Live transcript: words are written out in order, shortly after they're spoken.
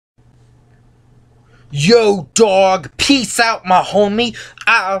Yo, dog, peace out, my homie.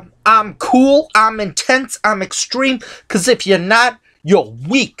 I'm cool, I'm intense, I'm extreme, cause if you're not, you're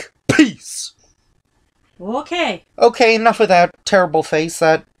weak. Peace. Okay. Okay, enough of that terrible face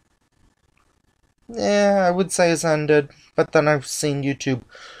that, I would say has ended, but then I've seen YouTube.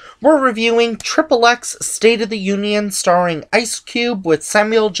 We're reviewing XXX State of the Union starring Ice Cube with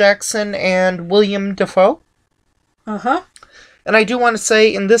Samuel Jackson and William Dafoe. Uh-huh. And I do want to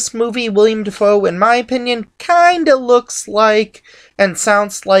say, in this movie, William Dafoe, in my opinion, kinda looks like and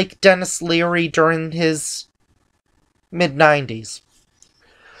sounds like Dennis Leary during his mid-90s.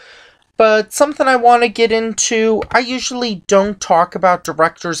 But something I want to get into, I usually don't talk about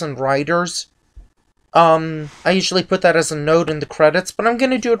directors and writers. I usually put that as a note in the credits, but I'm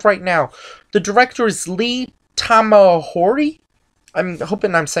going to do it right now. The director is Lee Tamahori. I'm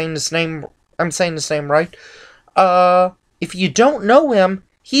hoping I'm saying his name right. If you don't know him,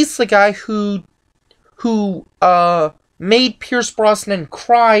 he's the guy who made Pierce Brosnan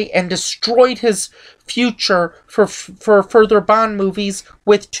cry and destroyed his future for further Bond movies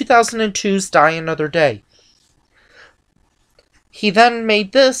with 2002's Die Another Day. He then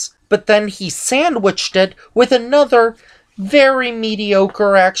made this, but then he sandwiched it with another very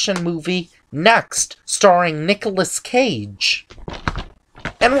mediocre action movie, Next, starring Nicolas Cage.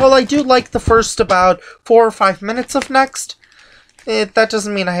 And while I do like the first about 4 or 5 minutes of Next, that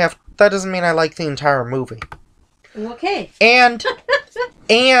doesn't mean I like the entire movie. Okay. And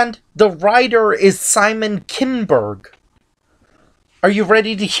the writer is Simon Kinberg. Are you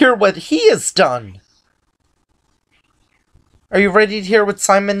ready to hear what he has done? Are you ready to hear what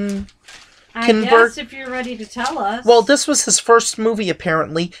Simon Kinberg? I guess if you're ready to tell us. Well, this was his first movie,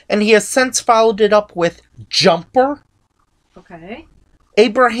 apparently, and he has since followed it up with Jumper, Okay.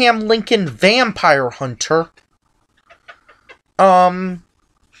 Abraham Lincoln Vampire Hunter, and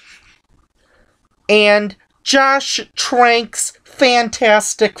Josh Trank's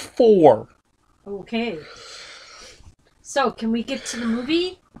Fantastic Four. Okay. So, can we get to the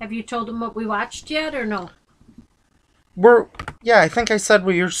movie? Have you told them what we watched yet, or no? I think I said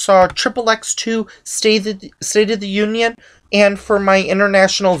we saw XXX2 State of the Union, and for my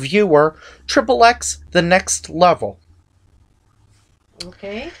international viewer, XXX The Next Level.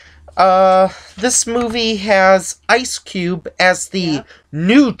 Okay. This movie has Ice Cube as the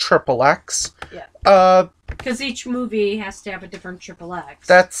new XXX. Yeah. Because each movie has to have a different XXX.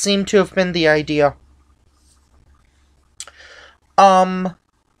 That seemed to have been the idea.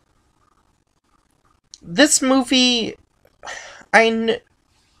 This movie, I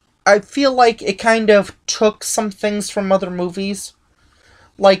feel like it kind of took some things from other movies.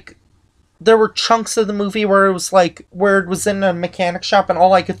 Like, there were chunks of the movie where it was in a mechanic shop and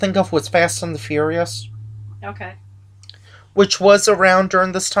all I could think of was Fast and the Furious. Okay. Which was around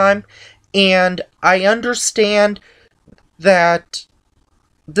during this time. And I understand that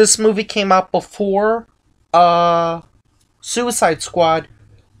this movie came out before Suicide Squad,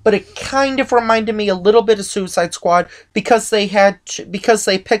 but it kind of reminded me a little bit of Suicide Squad because they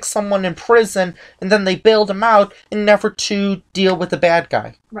picked someone in prison and then they bailed him out and never to deal with the bad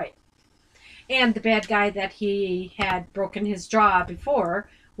guy. Right. And the bad guy that he had broken his jaw before,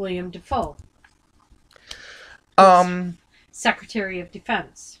 William Dafoe. Secretary of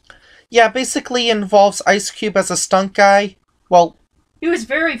Defense. Yeah, basically involves Ice Cube as a stunt guy. Well, he was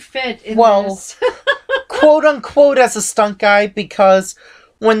very fit in this. Quote unquote as a stunt guy, because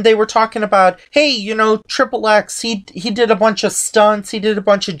when they were talking about, hey, XXX, he did a bunch of stunts, he did a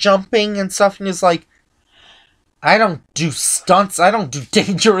bunch of jumping and stuff, and he's like, I don't do stunts, I don't do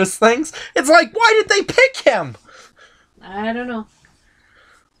dangerous things. It's like, why did they pick him? I don't know.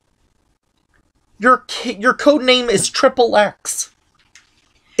 Your code name is XXX.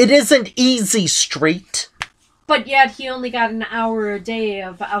 It isn't Easy Street. But yet he only got an hour a day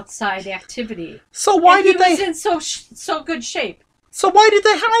of outside activity. So why did they... He was in so good shape. So why did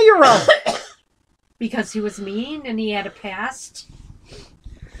they hire him? Because he was mean and he had a past.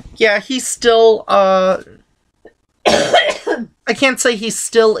 Yeah, he's still, I can't say he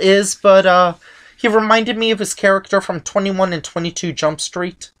still is, but, he reminded me of his character from 21 and 22 Jump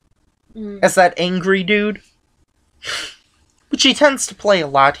Street. As that angry dude. Which he tends to play a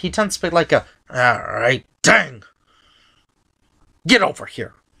lot. He tends to play like a, alright, dang! Get over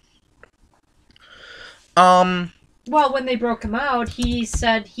here. Well, when they broke him out, he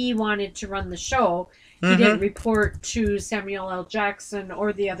said he wanted to run the show. He didn't report to Samuel L. Jackson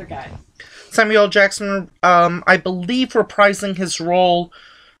or the other guy. Samuel L. Jackson, I believe, reprising his role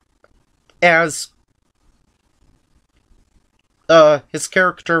as his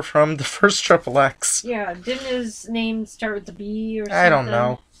character from the first XXX. Yeah, didn't his name start with a B or something? I don't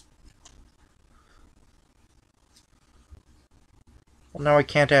know. Well, now I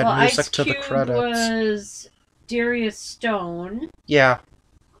can't add Well, music Ice to the Cube credits. was Darius Stone. Yeah.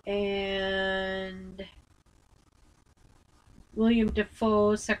 And William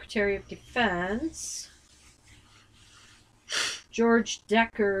Defoe, Secretary of Defense. George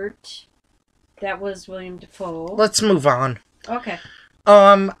Deckert, that was William Defoe. Let's move on. Okay.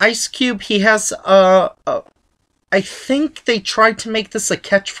 Ice Cube, he has, I think they tried to make this a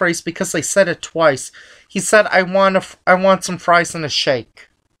catchphrase because they said it twice. He said, I want some fries and a shake.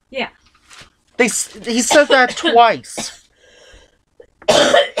 Yeah. He said that twice.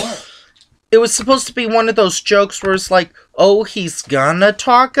 It was supposed to be one of those jokes where it's like, oh, he's gonna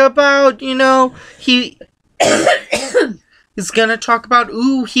talk about, he's gonna talk about,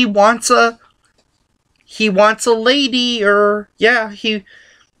 ooh, he wants a lady, or, yeah, he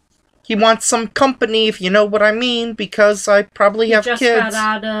wants some company, if you know what I mean, because I probably have kids. He just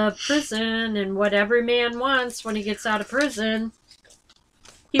got out of prison, and what every man wants when he gets out of prison,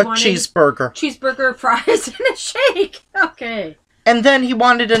 he wanted cheeseburger. Cheeseburger, fries, and a shake. Okay. And then he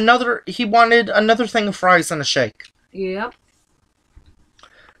wanted another thing of fries and a shake. Yep.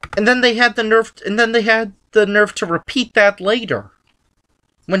 And then they had the nerve to repeat that later.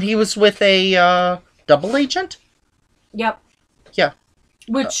 When he was with a double agent? Yep. Yeah.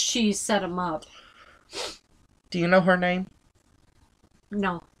 Which she set him up. Do you know her name?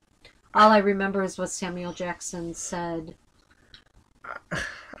 No. All I remember is what Samuel Jackson said.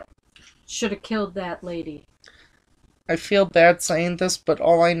 Should have killed that lady. I feel bad saying this, but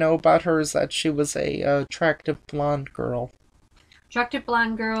all I know about her is that she was a attractive blonde girl. Attractive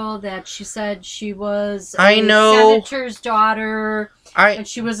blonde girl that she said she was a senator's daughter, and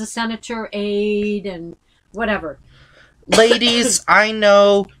she was a senator aide, and whatever. Ladies, I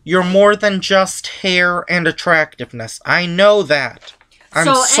know you're more than just hair and attractiveness. I know that.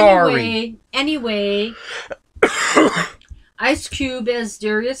 I'm sorry. Anyway, Ice Cube as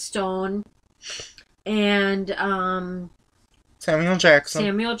Darius Stone, and Samuel Jackson,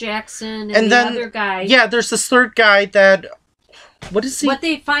 and the other guy. Yeah, there's this third guy that. What is he? What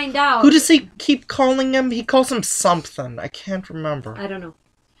they find out. Who does he keep calling him? He calls him something. I can't remember. I don't know.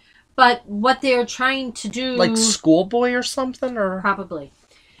 But what they're trying to do... Like schoolboy or something? Or probably.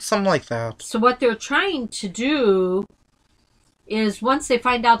 Something like that. So what they're trying to do is, once they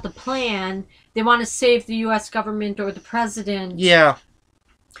find out the plan, they want to save the U.S. government or the president. Yeah.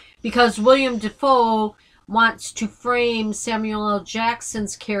 Because William Defoe wants to frame Samuel L.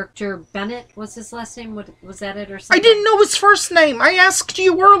 Jackson's character. Bennett was his last name? Was that it or something? I didn't know his first name. I asked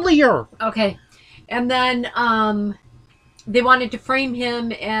you earlier. Okay. And then they wanted to frame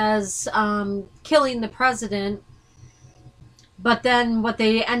him as killing the president. But then what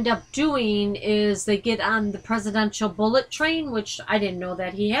they end up doing is they get on the presidential bullet train, which I didn't know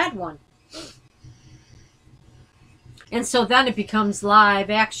that he had one. And so then it becomes live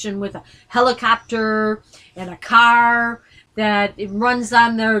action with a helicopter and a car that it runs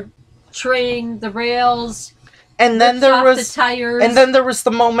on the train, the rails. And then there was the tires. And then there was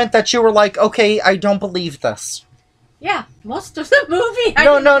the moment that you were like, "Okay, I don't believe this." Yeah, most of the movie.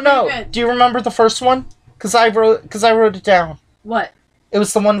 No. Do you remember the first one? Because I wrote it down. What? It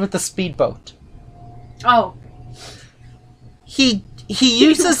was the one with the speedboat. Oh. He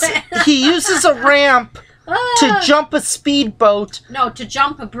uses a ramp to jump a speedboat. No, to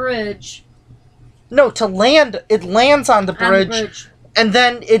jump a bridge. No, to land. It lands on the bridge. And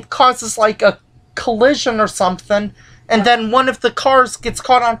then it causes like a collision or something. And then one of the cars gets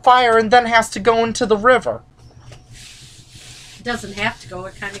caught on fire and then has to go into the river. It doesn't have to go.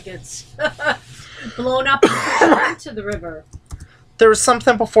 It kind of gets blown up and pushed into the river. There was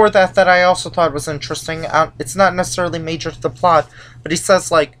something before that I also thought was interesting. It's not necessarily major to the plot, but he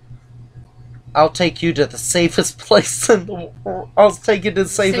says, like, I'll take you to the safest place in the world. I'll take you to the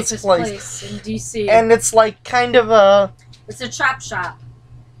safest place in D.C. And it's like kind of a... It's a chop shop.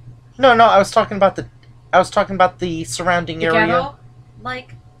 No, I was talking about the surrounding area. Ghetto?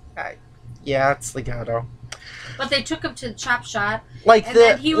 Like? Yeah, it's the ghetto. But they took him to the chop shop. Like and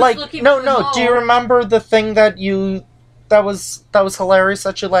then he was looking for the do you remember the thing that was hilarious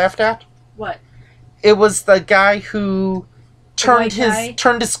that you laughed at? What? It was the guy who turned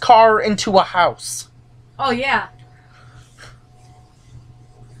his car into a house. Oh yeah.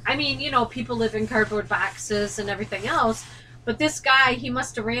 I mean, people live in cardboard boxes and everything else, but this guy, he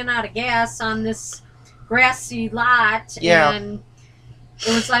must have ran out of gas on this grassy lot. Yeah. And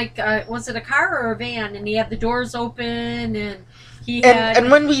it was like, was it a car or a van? And he had the doors open, and he had...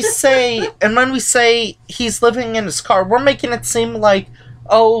 And when we say he's living in his car, we're making it seem like,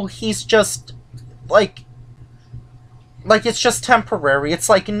 oh, he's just like Like, it's just temporary. It's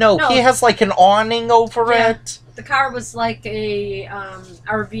like, no, No. he has, like, an awning over Yeah. it. The car was like a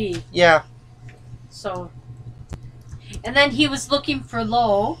RV. Yeah. So, and then he was looking for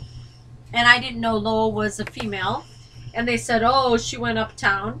Lo, and I didn't know Lo was a female. And they said, oh, she went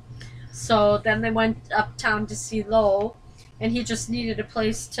uptown. So then they went uptown to see Lo, and he just needed a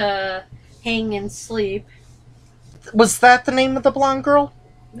place to hang and sleep. Was that the name of the blonde girl?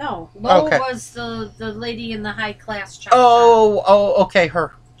 No, Lo Okay. was the lady in the high class chop shop. Oh, okay,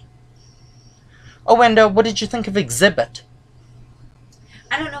 her. Oh, and what did you think of Exhibit?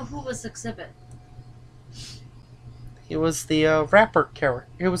 I don't know who was Exhibit. He was the rapper character.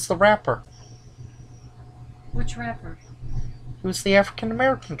 He was the rapper. Which rapper? He was the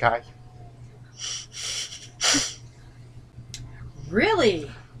African-American guy.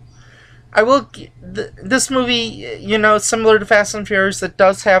 Really? I will... This movie, you know, similar to Fast and Furious, it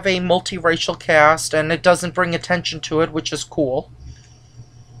does have a multiracial cast, and it doesn't bring attention to it, which is cool.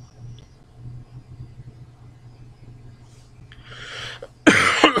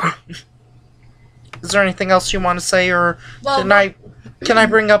 Is there anything else you want to say, or can I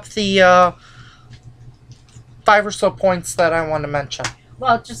bring up the 5 or so points that I want to mention?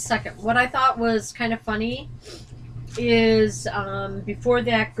 Well, just a second. What I thought was kind of funny is before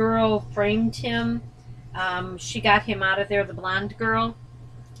that girl framed him, she got him out of there, the blonde girl.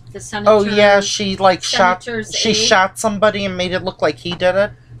 The senator. Oh, yeah, she, like, shot aide. somebody and made it look like he did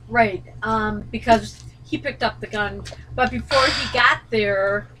it. Right, because he picked up the gun. But before he got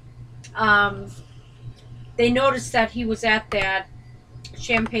there, they noticed that he was at that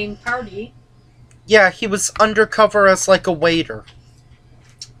champagne party. Yeah, he was undercover as, like, a waiter.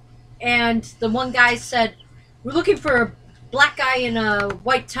 And the one guy said, we're looking for a black guy in a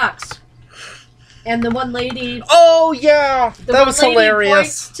white tux. And the one lady... Oh, yeah! That was hilarious.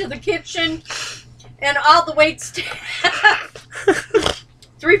 Points to the kitchen, and all the wait staff,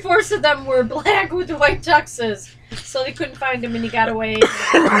 3/4 of them were black with white tuxes. So they couldn't find him, and he got away.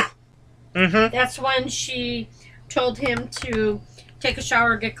 Mm-hmm. That's when she told him to take a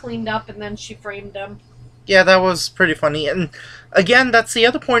shower, get cleaned up, and then she framed him. Yeah, that was pretty funny. And again, that's the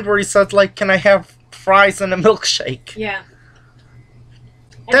other point where he said, like, can I have fries and a milkshake? Yeah.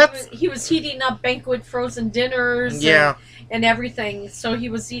 And he was heating up banquet frozen dinners and everything. So he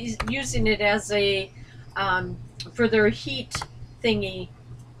was using it as a, for their heat thingy.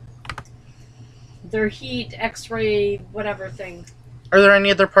 Their heat, x-ray, whatever thing. Are there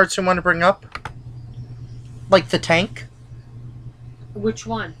any other parts you want to bring up? Like the tank? Which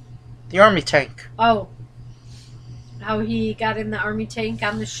one? The army tank. Oh. How he got in the army tank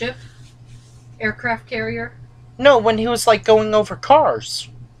on the ship? Aircraft carrier? No, when he was, like, going over cars.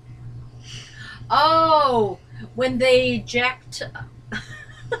 Oh! When they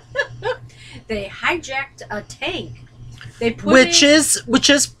they hijacked a tank. They put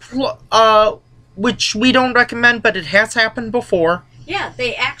which we don't recommend, but it has happened before. Yeah,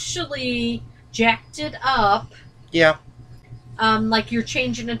 they actually jacked it up. Yeah. Like you're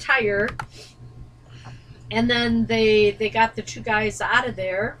changing a tire. And then they got the 2 guys out of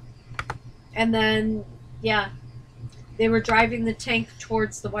there. And then, yeah, they were driving the tank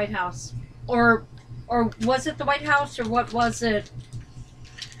towards the White House. Or was it the White House, or what was it?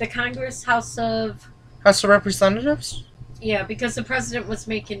 The Congress, House of Representatives? Yeah, because the president was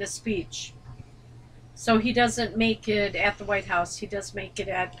making a speech. So he doesn't make it at the White House. He does make it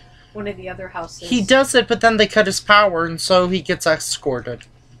at one of the other houses. He does it, but then they cut his power, and so he gets escorted.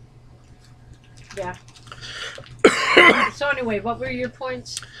 Yeah. So anyway, what were your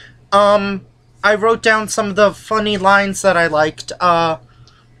points? I wrote down some of the funny lines that I liked.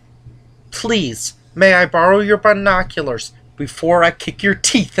 Please, may I borrow your binoculars before I kick your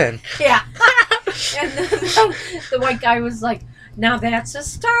teeth in? Yeah. And then the white guy was like, now that's a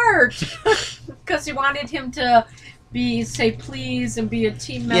start. Because he wanted him to say please and be a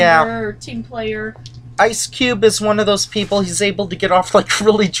team member or team player. Ice Cube is one of those people, he's able to get off, like,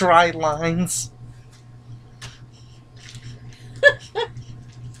 really dry lines.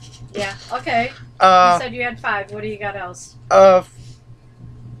 Yeah, okay. You said you had 5. What do you got else?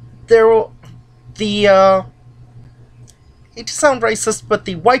 Hate to sound racist, but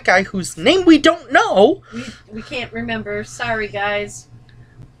the white guy whose name we don't know... We can't remember. Sorry, guys.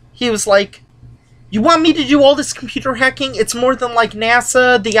 He was like, you want me to do all this computer hacking? It's more than, like,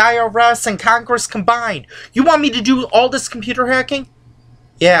 NASA, the IRS, and Congress combined. You want me to do all this computer hacking?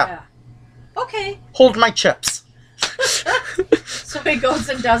 Yeah. Okay. Hold my chips. So he goes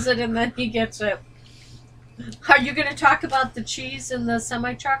and does it, and then he gets it. Are you going to talk about the cheese in the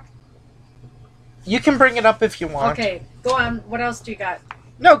semi-truck? You can bring it up if you want. Okay, go on. What else do you got?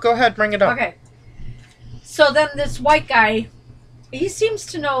 No, go ahead, bring it up. Okay. So then this white guy, he seems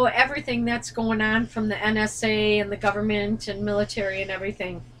to know everything that's going on from the NSA and the government and military and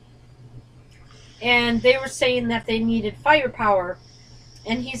everything. And they were saying that they needed firepower.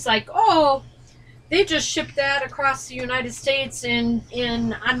 And he's like, oh, they just shipped that across the United States in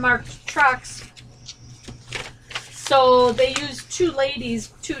unmarked trucks. So they used two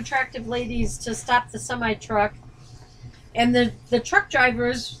attractive ladies, to stop the semi-truck. And the truck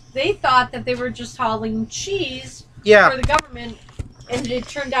drivers, they thought that they were just hauling cheese for the government. And it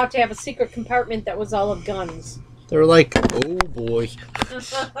turned out to have a secret compartment that was all of guns. They're like, oh boy.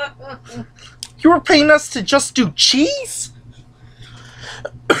 You were paying us to just do cheese?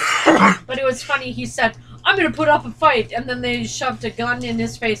 But it was funny, he said, I'm going to put up a fight. And then they shoved a gun in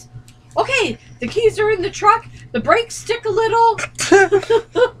his face. Okay, the keys are in the truck. The brakes stick a little.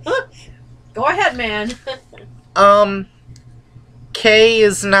 Go ahead, man. Kay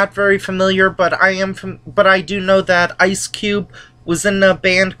is not very familiar, but I do know that Ice Cube was in a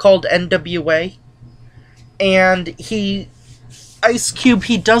band called NWA. And Ice Cube,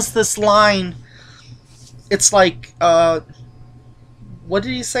 he does this line. It's like, what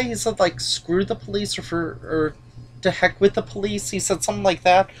did he say? He said, like, screw the police or to heck with the police. He said something like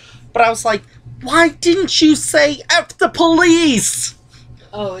that. But I was like, why didn't you say F the police?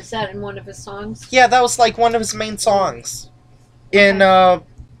 Oh, is that in one of his songs? Yeah, that was like one of his main songs. In,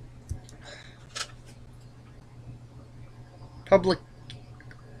 Public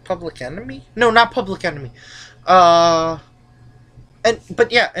Enemy? No, not Public Enemy. But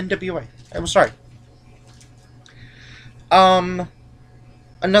yeah, NWA. I was right.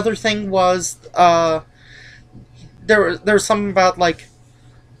 Another thing was, there's something about, like,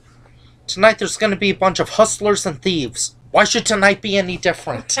 tonight there's going to be a bunch of hustlers and thieves. Why should tonight be any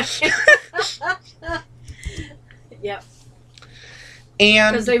different? Yep.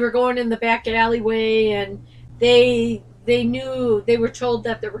 And because they were going in the back alleyway, and they knew, they were told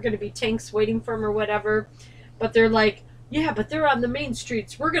that there were going to be tanks waiting for them or whatever, but they're like, yeah, but they're on the main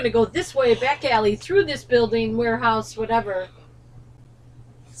streets. We're going to go this way, back alley, through this building, warehouse, whatever.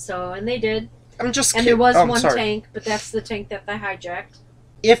 So, and they did. I'm just and there was one tank, but that's the tank that they hijacked.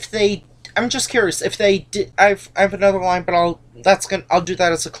 I'm just curious if they did. I have another line, but I'll do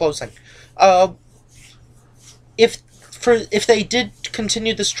that as a closing. If they did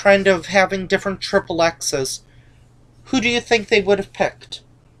continue this trend of having different XXXs, who do you think they would have picked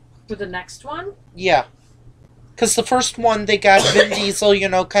for the next one? Yeah, because the first one they got Vin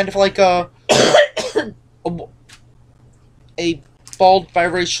Diesel, kind of like a bald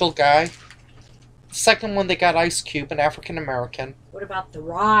biracial guy. The second one they got Ice Cube, an African American. What about The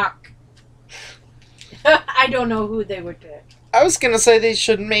Rock? I don't know who they would pick. I was gonna say they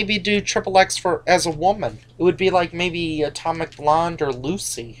should maybe do XXX as a woman. It would be like maybe Atomic Blonde or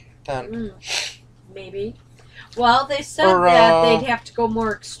Lucy then. Maybe. Well, they said that they'd have to go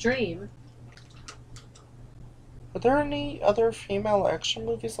more extreme. Are there any other female action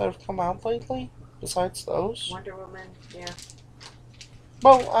movies that have come out lately besides those? Wonder Woman, yeah.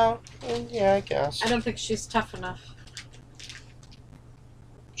 Well, yeah, I guess. I don't think she's tough enough.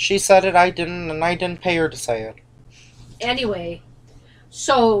 She said it, I didn't, and I didn't pay her to say it. Anyway,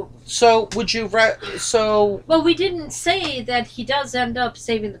 so would you well, we didn't say that he does end up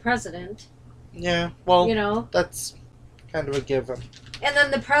saving the president. Yeah, well, that's kind of a given. And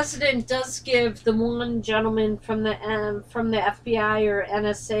then the president does give the one gentleman from the FBI or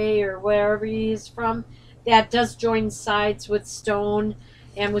NSA or wherever he's from that does join sides with Stone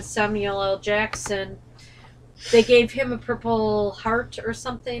and with Samuel L. Jackson. They gave him a Purple Heart or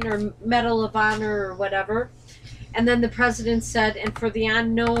something, or Medal of Honor or whatever. And then the president said, and for the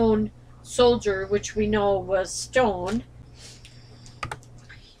unknown soldier, which we know was Stone,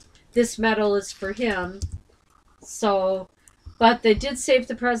 this medal is for him. So, but they did save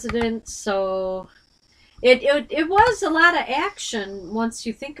the president, so it was a lot of action once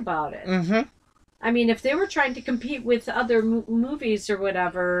you think about it. Mm-hmm. I mean, if they were trying to compete with other movies or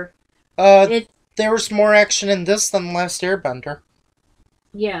whatever, there was more action in this than Last Airbender.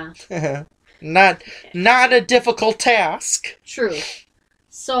 Yeah. Not a difficult task. True.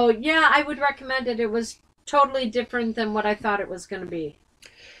 So, yeah, I would recommend it. It was totally different than what I thought it was going to be.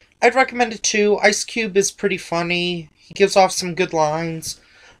 I'd recommend it too. Ice Cube is pretty funny. He gives off some good lines.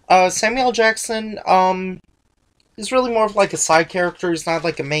 Samuel Jackson, is really more of like a side character. He's not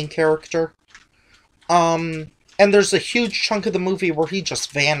like a main character. And there's a huge chunk of the movie where he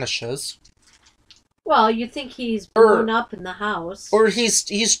just vanishes. Well, you think he's blown up in the house. Or he's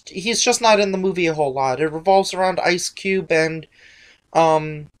just not in the movie a whole lot. It revolves around Ice Cube and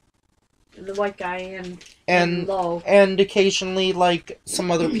the white guy and Low. And occasionally, like,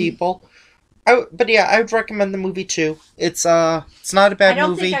 some other people. But yeah, I would recommend the movie too. It's not a bad I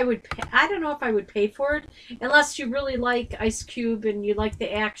don't movie. think I would. I don't know if I would pay for it unless you really like Ice Cube and you like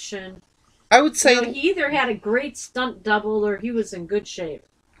the action. I would say He either had a great stunt double or he was in good shape.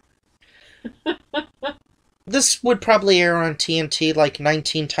 this would probably air on TNT like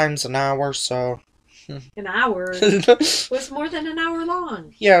 19 times an hour, so. An hour. It was more than an hour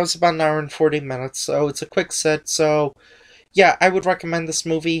long. Yeah, it was about an hour and 40 minutes, so it's a quick set. So, yeah, I would recommend this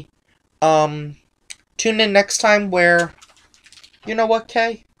movie. Tune in next time where, you know what,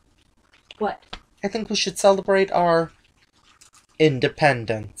 Kay? What? I think we should celebrate our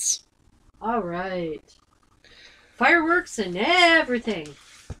independence. All right. Fireworks and everything.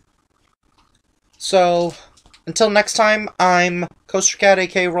 So, until next time, I'm Coaster Cat,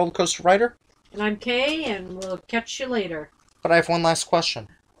 aka Roller Coaster Rider. And I'm Kay, and we'll catch you later. But I have one last question.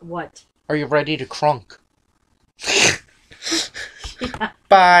 What? Are you ready to crunk? Yeah.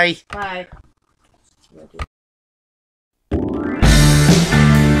 Bye. Bye. Ready.